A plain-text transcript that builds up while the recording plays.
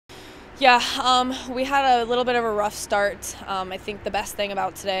Yeah, we had a little bit of a rough start. I think the best thing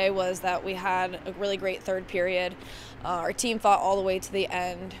about today was that we had a really great third period. Our team fought all the way to the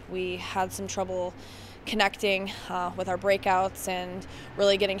end. We had some trouble connecting with our breakouts and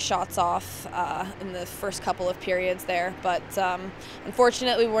really getting shots off in the first couple of periods there. But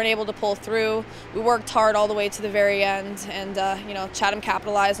unfortunately, we weren't able to pull through. We worked hard all the way to the very end, and Chatham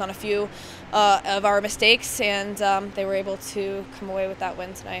capitalized on a few of our mistakes, and they were able to come away with that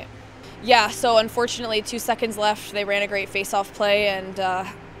win tonight. Yeah, so unfortunately 2 seconds left. They ran a great face-off play and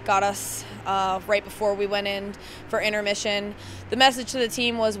got us right before we went in for intermission. The message to the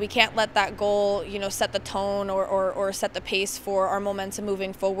team was we can't let that goal, set the tone or set the pace for our momentum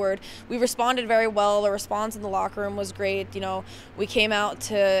moving forward. We responded very well. The response in the locker room was great. We came out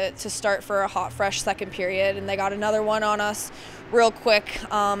to start for a hot, fresh second period, and they got another one on us real quick.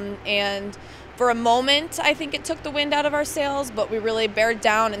 And for a moment, I think it took the wind out of our sails, but we really bared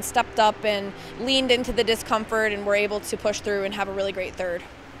down and stepped up and leaned into the discomfort and were able to push through and have a really great third.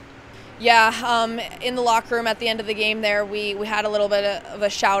 Yeah, in the locker room at the end of the game there, we had a little bit of a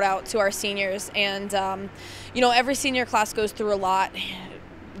shout out to our seniors. And, every senior class goes through a lot.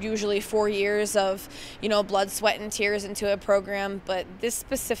 Usually 4 years of, blood, sweat, and tears into a program, but this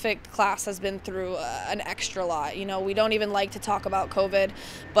specific class has been through an extra lot. We don't even like to talk about COVID,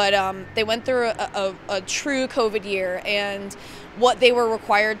 but they went through a true COVID year, and what they were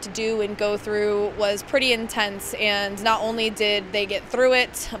required to do and go through was pretty intense. And not only did they get through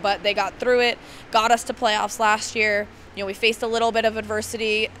it, but they got through it, got us to playoffs last year. We faced a little bit of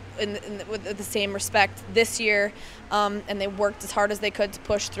adversity with the same respect this year, and they worked as hard as they could to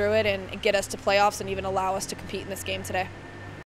push through it and get us to playoffs and even allow us to compete in this game today.